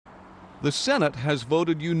The Senate has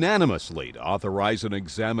voted unanimously to authorize an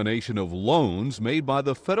examination of loans made by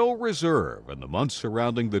the Federal Reserve in the months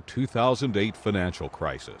surrounding the 2008 financial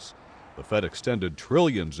crisis. The Fed extended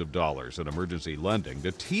trillions of dollars in emergency lending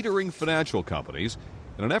to teetering financial companies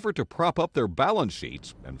in an effort to prop up their balance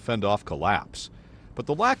sheets and fend off collapse. But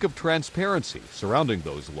the lack of transparency surrounding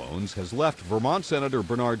those loans has left Vermont Senator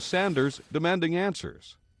Bernard Sanders demanding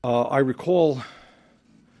answers. I recall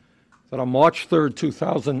that on March 3rd,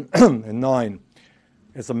 2009,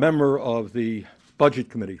 as a member of the Budget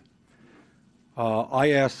Committee,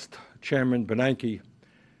 I asked Chairman Bernanke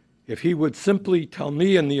if he would simply tell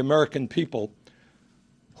me and the American people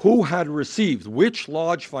who had received, which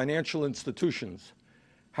large financial institutions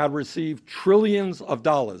had received trillions of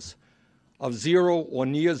dollars of zero or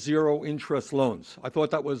near zero interest loans. I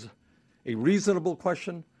thought that was a reasonable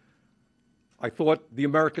question. I thought the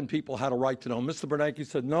American people had a right to know. Mr. Bernanke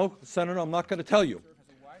said, no, Senator, I'm not going to tell you.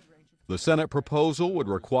 The Senate proposal would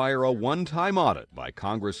require a one-time audit by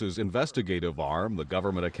Congress's investigative arm, the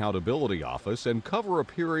Government Accountability Office, and cover a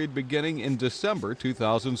period beginning in December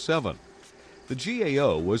 2007. The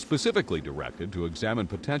GAO was specifically directed to examine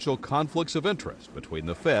potential conflicts of interest between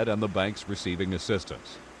the Fed and the banks receiving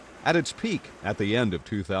assistance. At its peak at the end of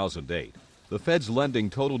 2008, the Fed's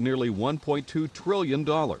lending totaled nearly $1.2 trillion.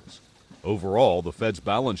 Overall, the Fed's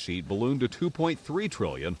balance sheet ballooned to $2.3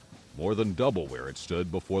 trillion, more than double where it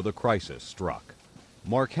stood before the crisis struck.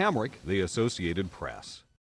 Mark Hamrick, The Associated Press.